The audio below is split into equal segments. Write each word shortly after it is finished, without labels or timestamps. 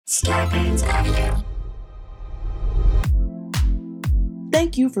Starburns Audio.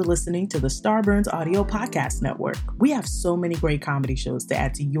 Thank you for listening to the Starburns Audio Podcast Network. We have so many great comedy shows to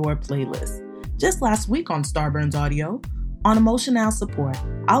add to your playlist. Just last week on Starburns Audio, on Emotional Support,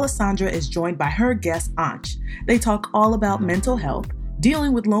 Alessandra is joined by her guest Anch. They talk all about mental health,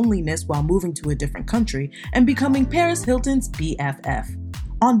 dealing with loneliness while moving to a different country, and becoming Paris Hilton's BFF.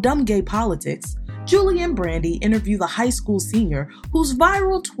 On Dumb Gay Politics, Julie and Brandy interview the high school senior whose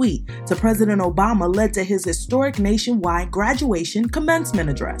viral tweet to President Obama led to his historic nationwide graduation commencement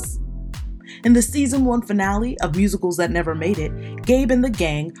address. In the season 1 finale of Musicals That Never Made It, Gabe and the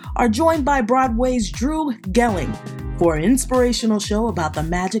gang are joined by Broadway's Drew Gelling for an inspirational show about the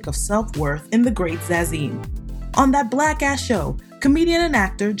magic of self-worth in The Great Zazim. On That Black-Ass Show, comedian and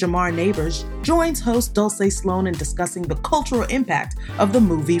actor Jamar Neighbors joins host Dulce Sloan in discussing the cultural impact of the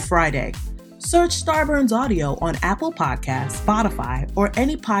movie Friday. Search Starburns Audio on Apple Podcasts, Spotify, or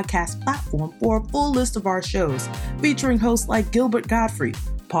any podcast platform for a full list of our shows featuring hosts like Gilbert Gottfried,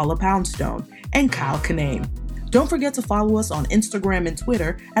 Paula Poundstone, and Kyle Kinane. Don't forget to follow us on Instagram and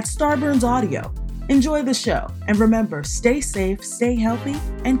Twitter at Starburns Audio. Enjoy the show, and remember, stay safe, stay healthy,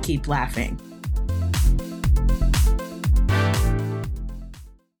 and keep laughing.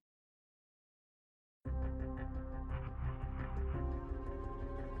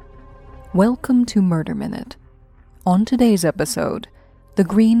 Welcome to Murder Minute. On today's episode, the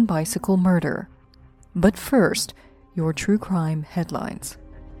Green Bicycle Murder. But first, your true crime headlines.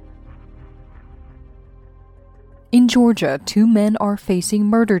 In Georgia, 2 men are facing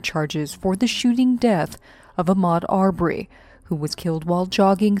murder charges for the shooting death of Ahmaud Arbery, who was killed while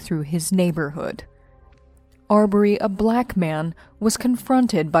jogging through his neighborhood. Arbery, a black man, was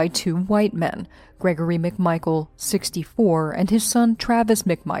confronted by 2 white men, Gregory McMichael, 64, and his son Travis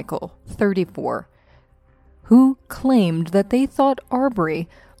McMichael, 34, who claimed that they thought Arbery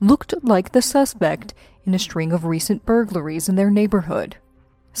looked like the suspect in a string of recent burglaries in their neighborhood.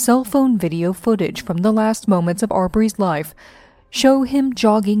 Cell phone video footage from the last moments of Arbery's life show him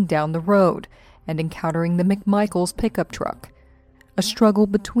jogging down the road and encountering the McMichaels' pickup truck. A struggle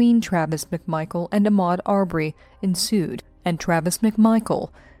between Travis McMichael and Ahmaud Arbery ensued, and Travis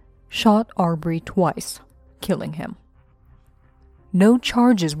McMichael shot Arbery twice, killing him. No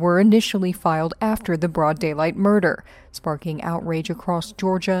charges were initially filed after the broad daylight murder, sparking outrage across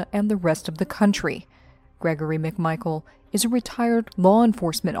Georgia and the rest of the country. Gregory McMichael is a retired law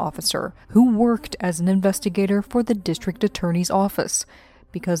enforcement officer who worked as an investigator for the district attorney's office.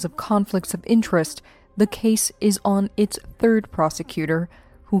 Because of conflicts of interest, the case is on its 3rd prosecutor,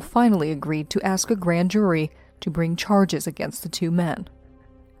 who finally agreed to ask a grand jury to bring charges against the 2 men.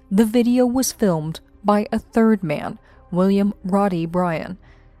 The video was filmed by a 3rd man, William Roddy Bryan,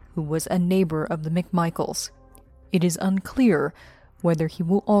 who was a neighbor of the McMichaels. It is unclear whether he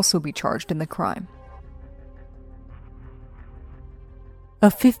will also be charged in the crime. A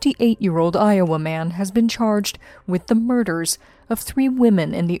 58-year-old Iowa man has been charged with the murders of 3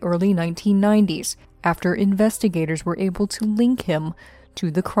 women in the early 1990s after investigators were able to link him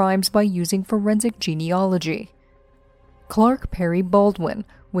to the crimes by using forensic genealogy. Clark Perry Baldwin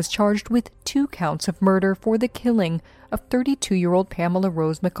was charged with 2 counts of murder for the killing of 32-year-old Pamela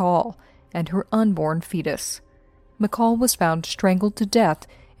Rose McCall and her unborn fetus. McCall was found strangled to death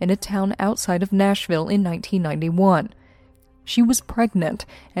in a town outside of Nashville in 1991. She was pregnant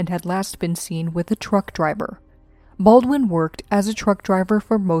and had last been seen with a truck driver. Baldwin worked as a truck driver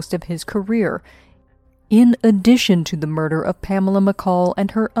for most of his career. In addition to the murder of Pamela McCall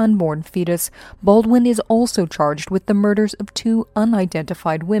and her unborn fetus, Baldwin is also charged with the murders of 2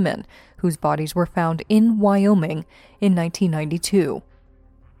 unidentified women, whose bodies were found in Wyoming in 1992.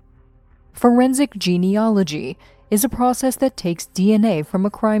 Forensic genealogy is a process that takes DNA from a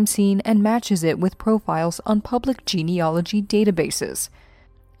crime scene and matches it with profiles on public genealogy databases.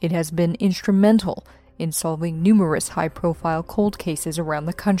 It has been instrumental in solving numerous high-profile cold cases around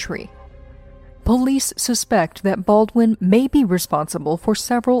the country. Police suspect that Baldwin may be responsible for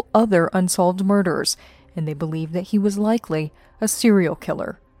several other unsolved murders, and they believe that he was likely a serial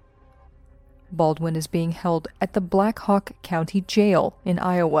killer. Baldwin is being held at the Black Hawk County Jail in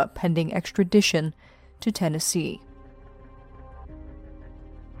Iowa pending extradition to Tennessee.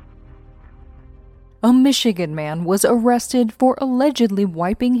 A Michigan man was arrested for allegedly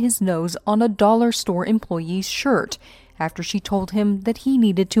wiping his nose on a dollar store employee's shirt after she told him that he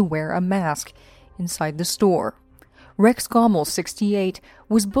needed to wear a mask inside the store. Rex Gommel, 68,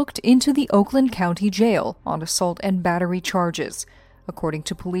 was booked into the Oakland County Jail on assault and battery charges. According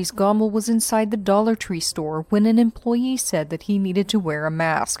to police, Gommel was inside the Dollar Tree store when an employee said that he needed to wear a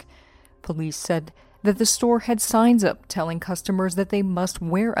mask. Police said that the store had signs up telling customers that they must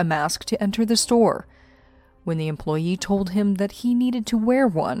wear a mask to enter the store. When the employee told him that he needed to wear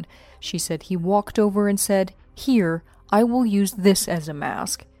one, she said he walked over and said, "Here, I will use this as a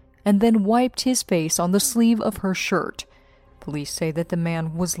mask," and then wiped his face on the sleeve of her shirt. Police say that the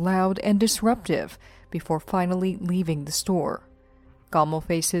man was loud and disruptive before finally leaving the store. Gammel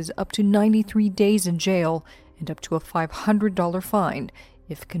faces up to 93 days in jail and up to a $500 fine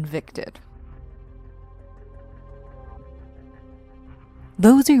if convicted.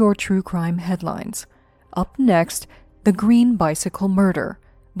 Those are your true crime headlines. Up next, the Green Bicycle murder.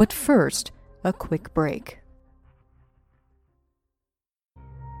 But first, a quick break.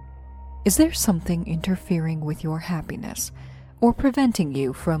 Is there something interfering with your happiness or preventing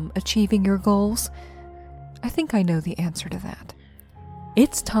you from achieving your goals? I think I know the answer to that.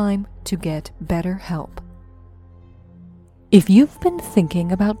 It's time to get BetterHelp. If you've been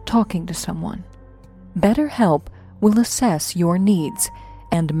thinking about talking to someone, BetterHelp will assess your needs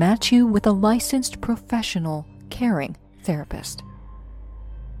and match you with a licensed professional, caring therapist.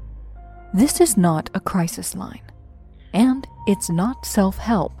 This is not a crisis line, and it's not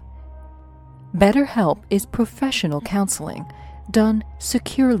self-help. BetterHelp is professional counseling done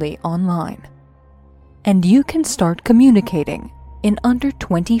securely online. And you can start communicating in under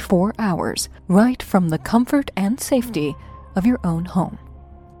 24 hours right from the comfort and safety of your own home.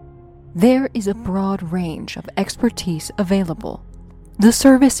 There is a broad range of expertise available. The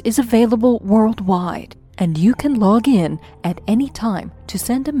service is available worldwide, and you can log in at any time to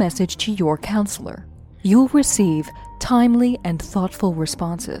send a message to your counselor. You'll receive timely and thoughtful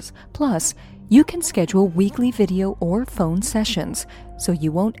responses. Plus, you can schedule weekly video or phone sessions, so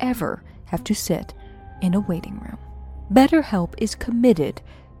you won't ever have to sit in a waiting room. BetterHelp is committed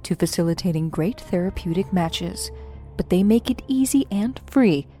to facilitating great therapeutic matches, but they make it easy and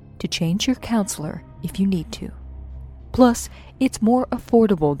free to change your counselor if you need to. Plus, it's more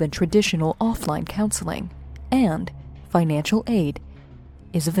affordable than traditional offline counseling, and financial aid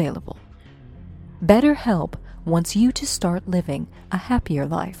is available. BetterHelp wants you to start living a happier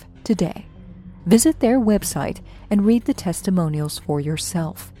life today. Visit their website and read the testimonials for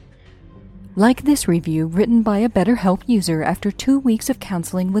yourself. Like this review written by a BetterHelp user after 2 weeks of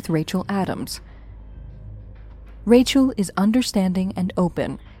counseling with Rachel Adams. Rachel is understanding and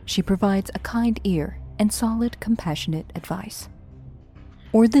open. She provides a kind ear and solid, compassionate advice.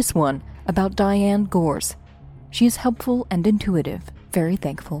 Or this one about Diane Gores. She is helpful and intuitive, very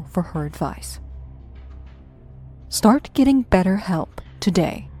thankful for her advice. Start getting BetterHelp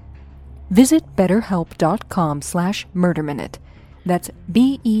today. Visit betterhelp.com/murderminute. That's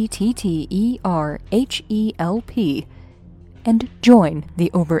BETTERHELP, and join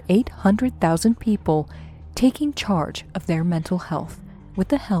the over 800,000 people taking charge of their mental health with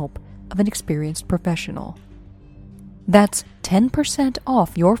the help of an experienced professional. That's 10%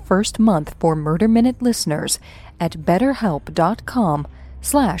 off your first month for Murder Minute listeners at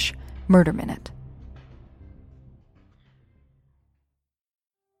betterhelp.com/murderminute.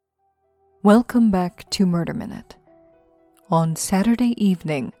 Welcome back to Murder Minute. On Saturday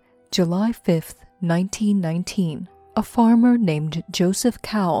evening, July 5th, 1919, a farmer named Joseph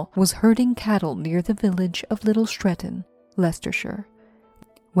Cowell was herding cattle near the village of Little Stretton, Leicestershire,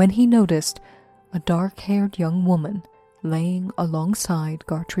 when he noticed a dark-haired young woman laying alongside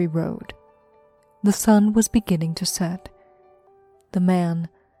Gartree Road. The sun was beginning to set. The man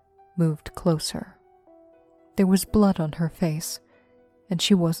moved closer. There was blood on her face, and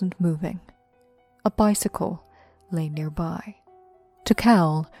she wasn't moving. A bicycle lay nearby. To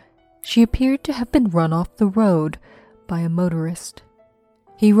Cowell, she appeared to have been run off the road by a motorist.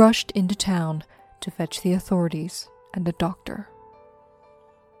 He rushed into town to fetch the authorities and a doctor.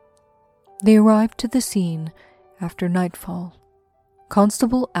 They arrived to the scene after nightfall.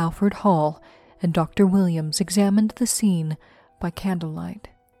 Constable Alfred Hall and Dr. Williams examined the scene by candlelight.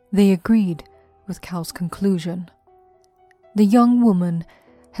 They agreed with Cowell's conclusion. The young woman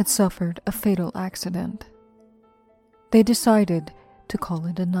had suffered a fatal accident. They decided to call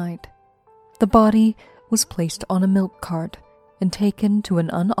it a night. The body was placed on a milk cart and taken to an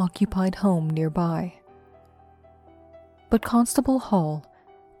unoccupied home nearby. But Constable Hall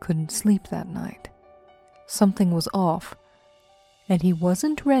couldn't sleep that night. Something was off, and he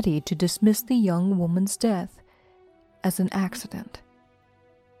wasn't ready to dismiss the young woman's death as an accident.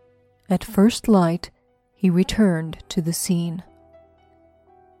 At first light, he returned to the scene.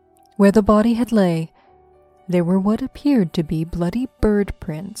 Where the body had lay, there were what appeared to be bloody bird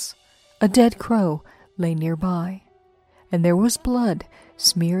prints. A dead crow lay nearby, and there was blood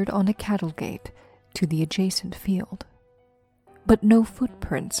smeared on a cattle gate to the adjacent field. But no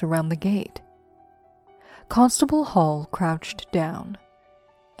footprints around the gate. Constable Hall crouched down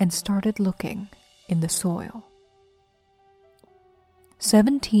and started looking in the soil.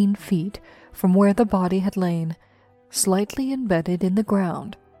 17 feet from where the body had lain, slightly embedded in the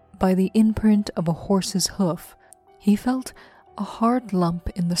ground by the imprint of a horse's hoof, he felt a hard lump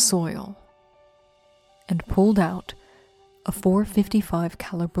in the soil and pulled out a .455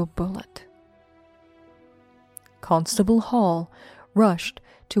 caliber bullet. Constable Hall rushed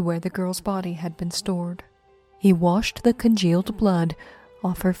to where the girl's body had been stored. He washed the congealed blood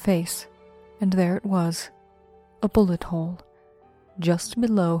off her face, and there it was, a bullet hole just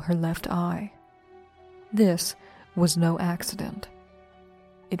below her left eye. This was no accident.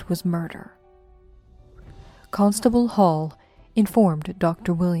 It was murder. Constable Hall informed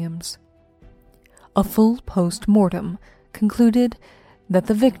Dr. Williams. A full post-mortem concluded that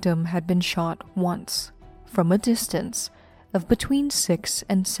the victim had been shot once, from a distance of between 6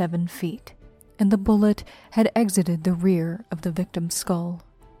 and 7 feet, and the bullet had exited the rear of the victim's skull.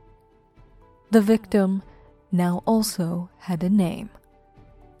 The victim now also had a name.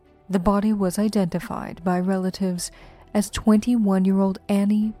 The body was identified by relatives as 21-year-old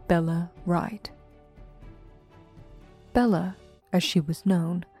Annie Bella Wright. Bella, as she was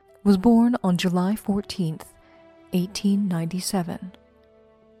known, was born on July 14th, 1897,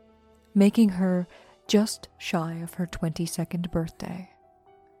 making her just shy of her 22nd birthday.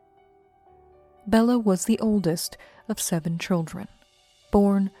 Bella was the oldest of 7 children,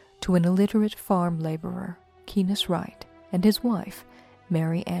 born to an illiterate farm laborer, Keenus Wright, and his wife,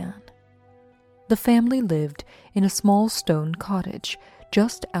 Mary Ann. The family lived in a small stone cottage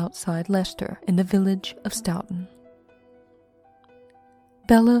just outside Leicester in the village of Stoughton.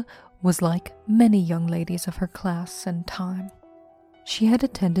 Bella was like many young ladies of her class and time. She had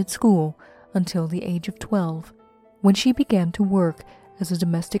attended school until the age of 12, when she began to work as a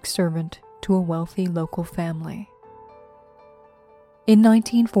domestic servant to a wealthy local family. In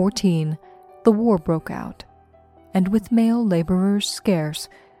 1914, the war broke out, and with male laborers scarce,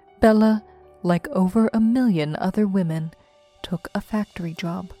 Bella, like over 1 million other women, took a factory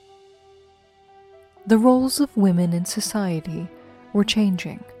job. The roles of women in society were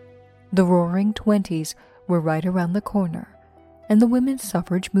changing. The Roaring Twenties were right around the corner, and the women's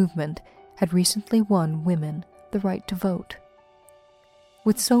suffrage movement had recently won women the right to vote.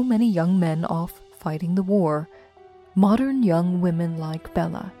 With so many young men off fighting the war, modern young women like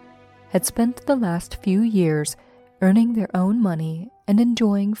Bella had spent the last few years earning their own money and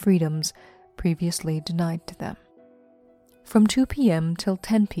enjoying freedoms previously denied to them. From 2 p.m. till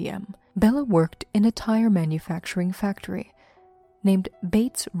 10 p.m., Bella worked in a tire manufacturing factory named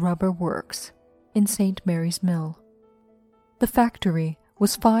Bates Rubber Works in St. Mary's Mill. The factory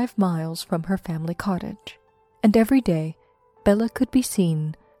was 5 miles from her family cottage, and every day Bella could be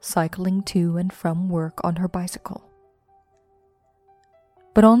seen cycling to and from work on her bicycle.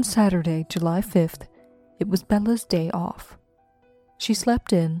 But on Saturday, July 5th, it was Bella's day off. She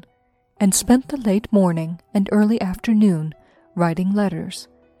slept in and spent the late morning and early afternoon writing letters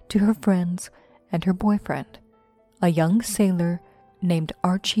to her friends and her boyfriend, a young sailor named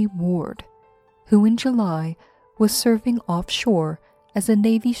Archie Ward, who in July was serving offshore as a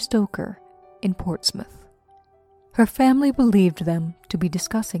Navy stoker in Portsmouth. Her family believed them to be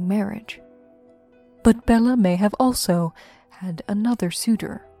discussing marriage, but Bella may have also had another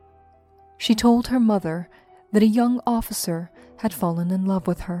suitor. She told her mother that a young officer had fallen in love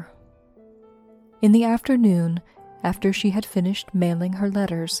with her. In the afternoon, after she had finished mailing her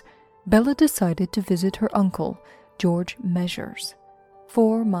letters, Bella decided to visit her uncle, George Measures,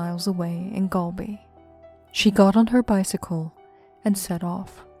 4 miles away in Galby. She got on her bicycle and set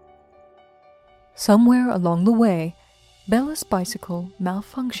off. Somewhere along the way, Bella's bicycle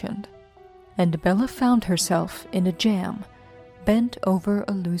malfunctioned, and Bella found herself in a jam, bent over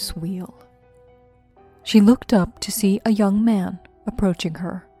a loose wheel. She looked up to see a young man approaching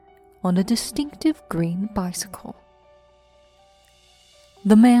her on a distinctive green bicycle.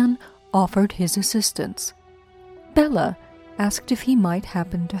 The man offered his assistance. Bella asked if he might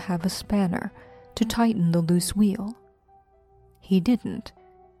happen to have a spanner to tighten the loose wheel. He didn't,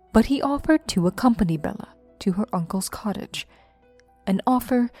 but he offered to accompany Bella to her uncle's cottage, an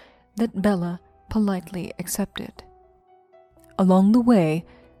offer that Bella politely accepted. Along the way,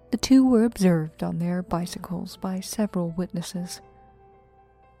 the two were observed on their bicycles by several witnesses.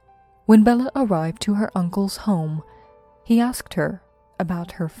 When Bella arrived to her uncle's home, he asked her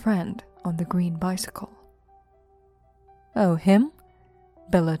about her friend on the green bicycle. "Oh, him?"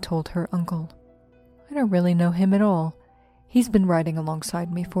 Bella told her uncle. "I don't really know him at all. He's been riding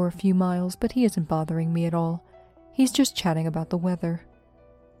alongside me for a few miles, but he isn't bothering me at all. He's just chatting about the weather."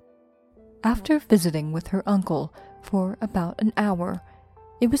 After visiting with her uncle for about an hour,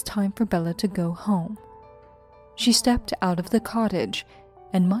 it was time for Bella to go home. She stepped out of the cottage,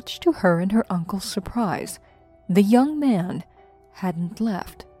 and much to her and her uncle's surprise, the young man hadn't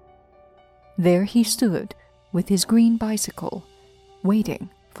left. There he stood with his green bicycle, waiting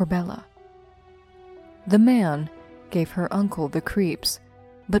for Bella. The man gave her uncle the creeps,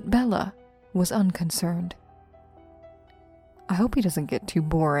 but Bella was unconcerned. "I hope he doesn't get too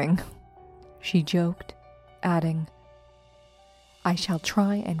boring," she joked, adding, "I shall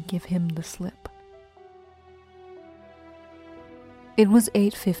try and give him the slip." It was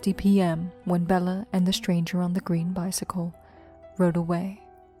 8:50 p.m. when Bella and the stranger on the green bicycle rode away.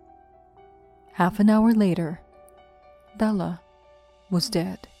 Half an hour later, Bella was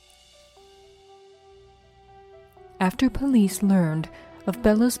dead. After police learned of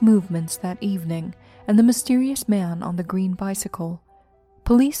Bella's movements that evening and the mysterious man on the green bicycle,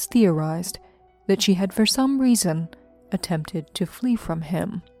 police theorized that she had for some reason attempted to flee from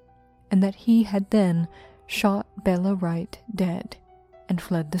him, and that he had then shot Bella Wright dead and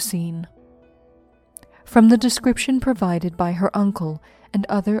fled the scene. From the description provided by her uncle and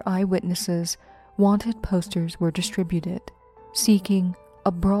other eyewitnesses, wanted posters were distributed, seeking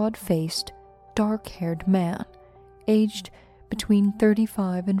a broad-faced, dark-haired man, aged between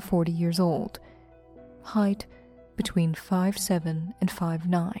 35 and 40 years old, height between 5'7" and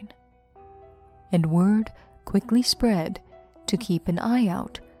 5'9". And word quickly spread to keep an eye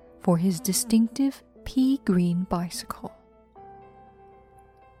out for his distinctive pea-green bicycle.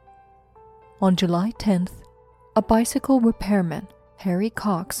 On July 10th, a bicycle repairman, Harry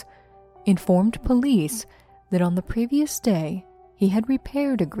Cox, informed police that on the previous day he had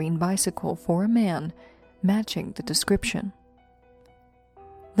repaired a green bicycle for a man matching the description.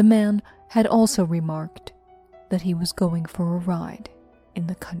 The man had also remarked that he was going for a ride in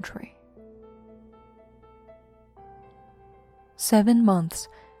the country. 7 months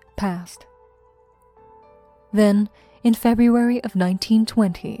passed. Then, in February of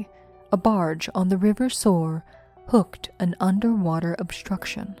 1920, a barge on the River Soar hooked an underwater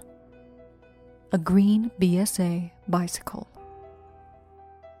obstruction. A green BSA bicycle.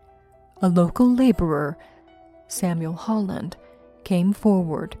 A local laborer, Samuel Holland, came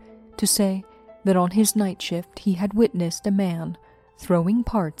forward to say that on his night shift he had witnessed a man throwing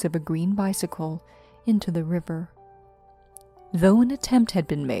parts of a green bicycle into the river. Though an attempt had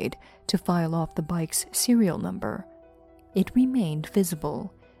been made to file off the bike's serial number, it remained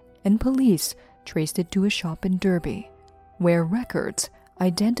visible, and police traced it to a shop in Derby, where records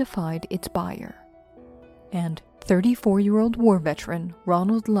identified its buyer. And 34-year-old war veteran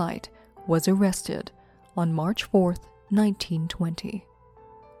Ronald Light was arrested on March 4th, 1920.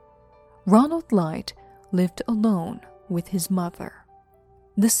 Ronald Light lived alone with his mother.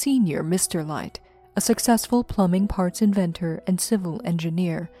 The senior Mr. Light, a successful plumbing parts inventor and civil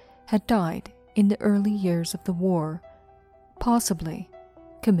engineer, had died in the early years of the war, possibly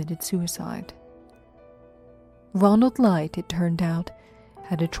committed suicide. Ronald Light, it turned out,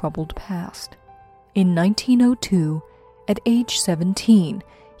 had a troubled past. In 1902, at age 17,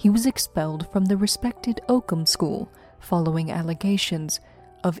 he was expelled from the respected Oakham School following allegations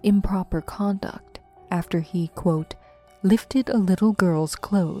of improper conduct after he, quote, lifted a little girl's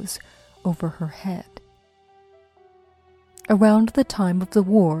clothes over her head. Around the time of the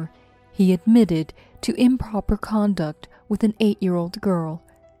war, he admitted to improper conduct with an 8-year-old girl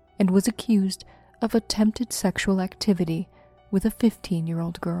and was accused of attempted sexual activity with a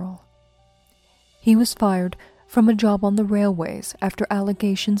 15-year-old girl. He was fired from a job on the railways after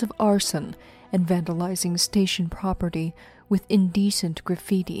allegations of arson and vandalizing station property with indecent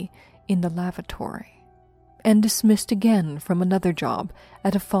graffiti in the lavatory, and dismissed again from another job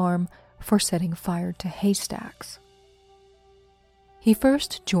at a farm for setting fire to haystacks. He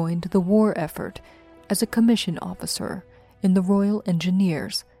first joined the war effort as a commission officer in the Royal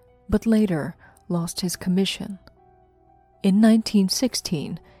Engineers, but later lost his commission. In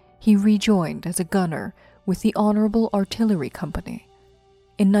 1916, he rejoined as a gunner with the Honourable Artillery Company.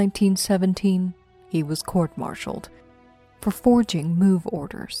 In 1917, he was court-martialed for forging move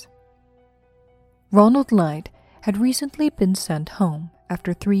orders. Ronald Light had recently been sent home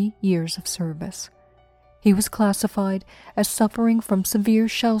after 3 years of service. He was classified as suffering from severe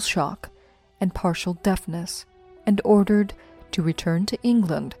shell shock and partial deafness and ordered to return to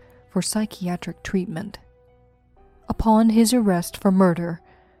England for psychiatric treatment. Upon his arrest for murder,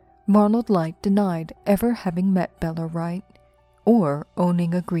 Ronald Light denied ever having met Bella Wright or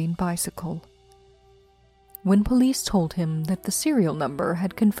owning a green bicycle. When police told him that the serial number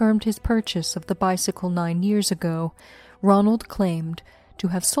had confirmed his purchase of the bicycle 9 years ago, Ronald claimed to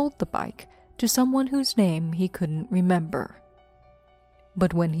have sold the bike to someone whose name he couldn't remember.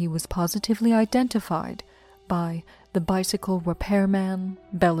 But when he was positively identified by the bicycle repairman,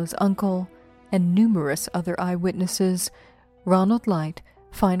 Bella's uncle, and numerous other eyewitnesses, Ronald Light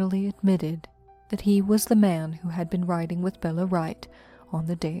finally admitted that he was the man who had been riding with Bella Wright on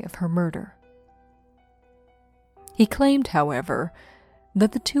the day of her murder. He claimed, however,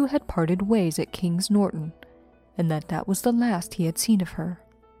 that the two had parted ways at Kings Norton, and that was the last he had seen of her.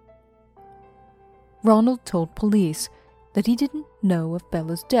 Ronald told police that he didn't know of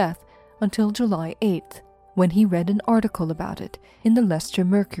Bella's death until July 8th, when he read an article about it in the Leicester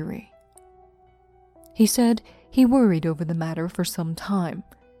Mercury. He said he worried over the matter for some time,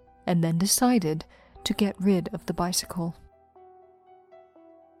 and then decided to get rid of the bicycle.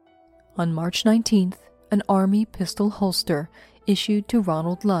 On March 19th, an army pistol holster issued to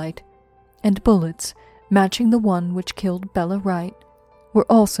Ronald Light, and bullets matching the one which killed Bella Wright were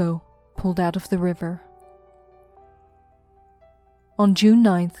also pulled out of the river. On June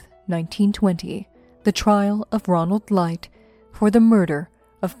 9th, 1920, the trial of Ronald Light for the murder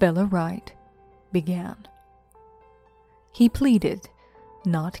of Bella Wright began. He pleaded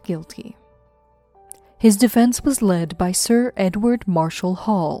not guilty. His defense was led by Sir Edward Marshall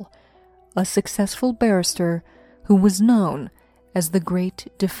Hall, a successful barrister who was known as the Great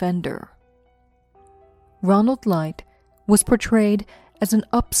Defender. Ronald Light was portrayed as an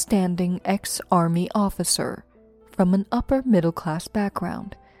upstanding ex-army officer from an upper-middle-class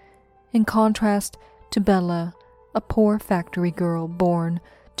background, in contrast to Bella, a poor factory girl born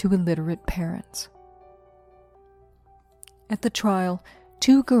to illiterate parents. At the trial,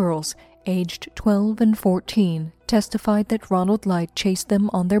 two girls, aged 12 and 14, testified that Ronald Light chased them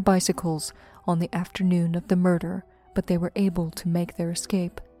on their bicycles on the afternoon of the murder, but they were able to make their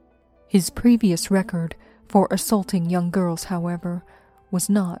escape. His previous record for assaulting young girls, however, was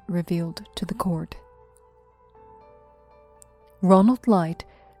not revealed to the court. Ronald Light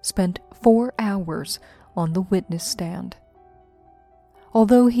spent 4 hours on the witness stand.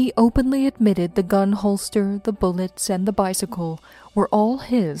 Although he openly admitted the gun holster, the bullets, and the bicycle were all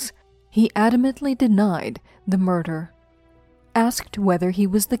his, he adamantly denied the murder. Asked whether he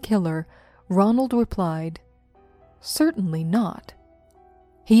was the killer, Ronald replied, "Certainly not."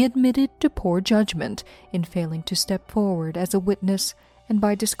 He admitted to poor judgment in failing to step forward as a witness and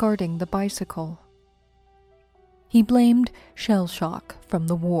by discarding the bicycle. He blamed shell shock from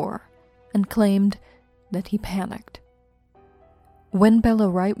the war and claimed that he panicked. When Bella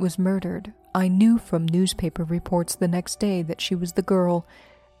Wright was murdered, I knew from newspaper reports the next day that she was the girl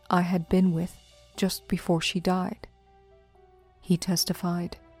I had been with just before she died. He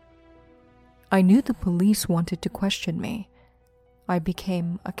testified. I knew the police wanted to question me. I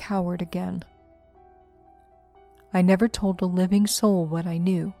became a coward again. I never told a living soul what I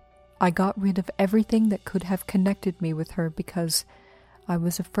knew. I got rid of everything that could have connected me with her because I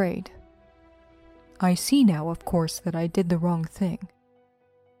was afraid. I see now, of course, that I did the wrong thing.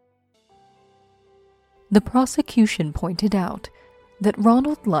 The prosecution pointed out that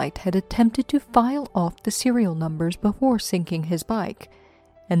Ronald Light had attempted to file off the serial numbers before sinking his bike,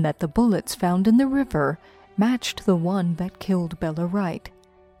 and that the bullets found in the river matched the one that killed Bella Wright.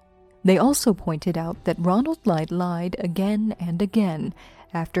 They also pointed out that Ronald Light lied again and again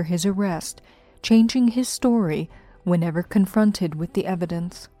after his arrest, changing his story whenever confronted with the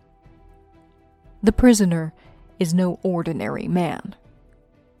evidence. The prisoner is no ordinary man,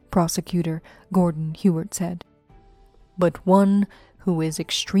 Prosecutor Gordon Hewart said, but one who is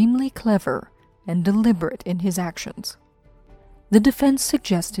extremely clever and deliberate in his actions. The defense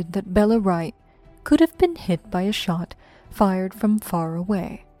suggested that Bella Wright could have been hit by a shot fired from far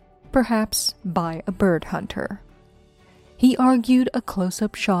away, perhaps by a bird hunter. He argued a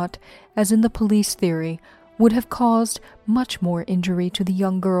close-up shot, as in the police theory, would have caused much more injury to the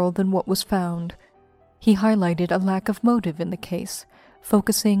young girl than what was found. He highlighted a lack of motive in the case,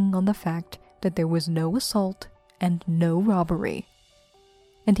 focusing on the fact that there was no assault and no robbery.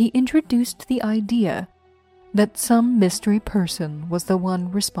 And he introduced the idea that some mystery person was the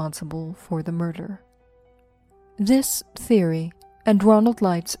one responsible for the murder. This theory and Ronald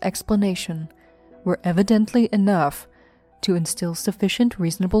Light's explanation were evidently enough to instill sufficient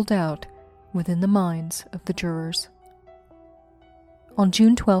reasonable doubt within the minds of the jurors. On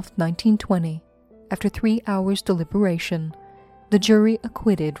June 12, 1920, after 3 hours' deliberation, the jury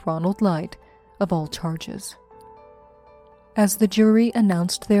acquitted Ronald Light of all charges. As the jury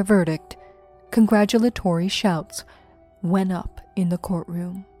announced their verdict, congratulatory shouts went up in the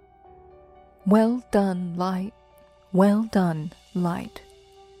courtroom. "Well done, Light! Well done, Light!"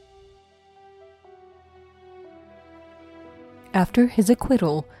 After his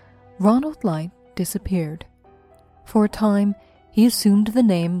acquittal, Ronald Light disappeared. For a time, he assumed the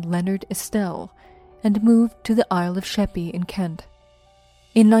name Leonard Estelle and moved to the Isle of Sheppey in Kent.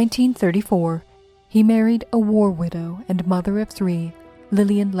 In 1934, he married a war widow and mother of 3,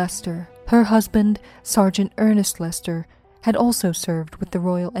 Lillian Lester. Her husband, Sergeant Ernest Lester, had also served with the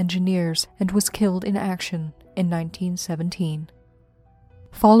Royal Engineers and was killed in action in 1917.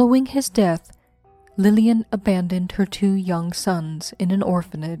 Following his death, Lillian abandoned her 2 young sons in an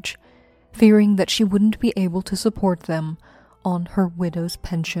orphanage, fearing that she wouldn't be able to support them on her widow's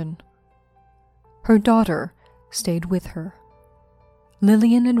pension. Her daughter stayed with her.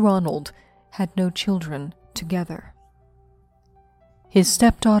 Lillian and Ronald had no children together. His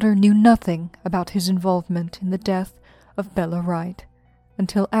stepdaughter knew nothing about his involvement in the death of Bella Wright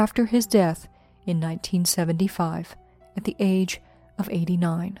until after his death in 1975 at the age of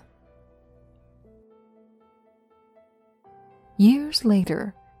 89. Years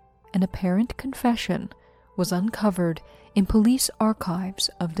later, an apparent confession was uncovered in police archives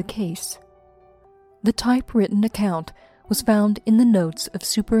of the case. The typewritten account was found in the notes of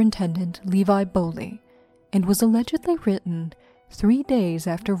Superintendent Levi Boley and was allegedly written 3 days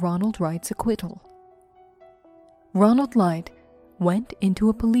after Ronald Wright's acquittal. Ronald Light went into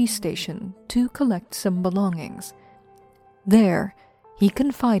a police station to collect some belongings. There, he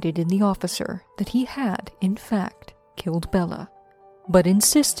confided in the officer that he had, in fact, killed Bella, but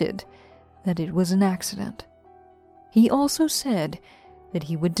insisted that it was an accident. He also said that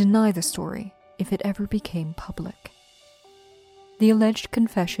he would deny the story if it ever became public. The alleged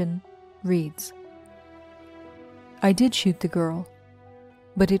confession reads, "I did shoot the girl,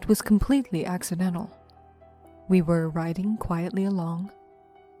 but it was completely accidental. We were riding quietly along.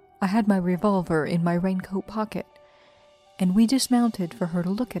 I had my revolver in my raincoat pocket, and we dismounted for her to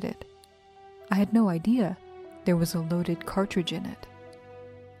look at it. I had no idea there was a loaded cartridge in it.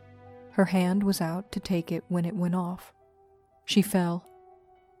 Her hand was out to take it when it went off. She fell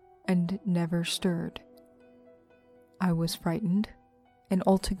and never stirred. I was frightened and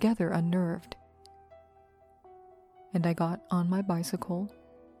altogether unnerved, and I got on my bicycle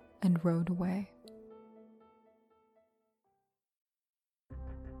and rode away."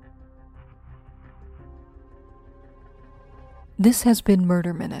 This has been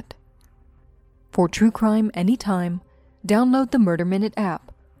Murder Minute. For true crime anytime, download the Murder Minute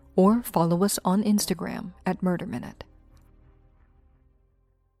app or follow us on Instagram at Murder Minute.